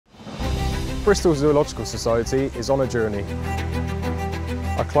Bristol Zoological Society is on a journey.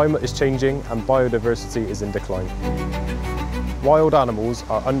 Our climate is changing and biodiversity is in decline. Wild animals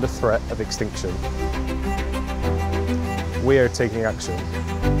are under threat of extinction. We are taking action.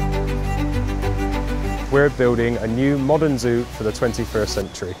 We're building a new modern zoo for the 21st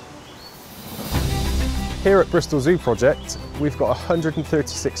century. Here at Bristol Zoo Project, we've got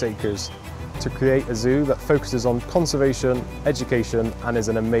 136 acres to create a zoo that focuses on conservation, education, and is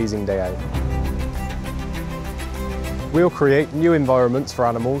an amazing day out. We'll create new environments for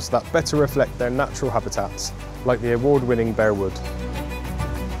animals that better reflect their natural habitats, like the award-winning Bearwood.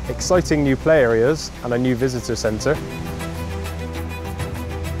 Exciting new play areas and a new visitor centre.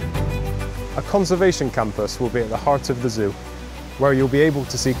 A conservation campus will be at the heart of the zoo, where you'll be able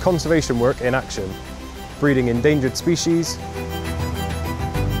to see conservation work in action, breeding endangered species,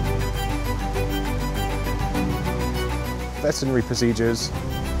 veterinary procedures,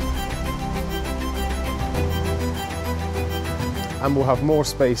 and we'll have more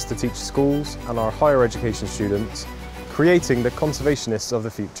space to teach schools and our higher education students, creating the conservationists of the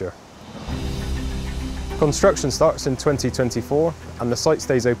future. Construction starts in 2024 and the site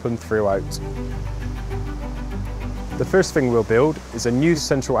stays open throughout. The first thing we'll build is a new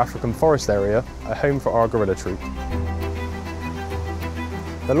Central African forest area, a home for our gorilla troupe.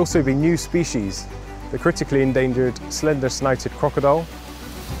 There'll also be new species, the critically endangered slender-snouted crocodile,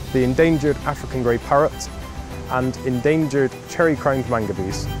 the endangered African grey parrot, and endangered cherry-crowned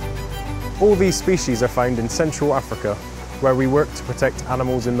mangabeys. All these species are found in Central Africa, where we work to protect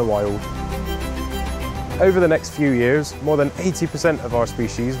animals in the wild. Over the next few years, more than 80% of our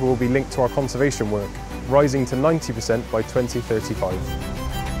species will be linked to our conservation work, rising to 90% by 2035.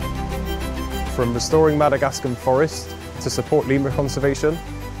 From restoring Madagascan forests to support lemur conservation,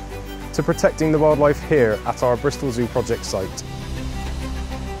 to protecting the wildlife here at our Bristol Zoo Project site.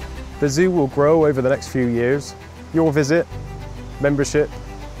 The zoo will grow over the next few years. Your visit, membership,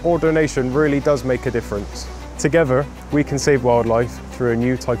 or donation really does make a difference. Together, we can save wildlife through a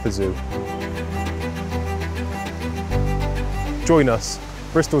new type of zoo. Join us,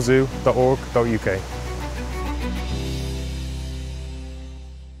 bristolzoo.org.uk.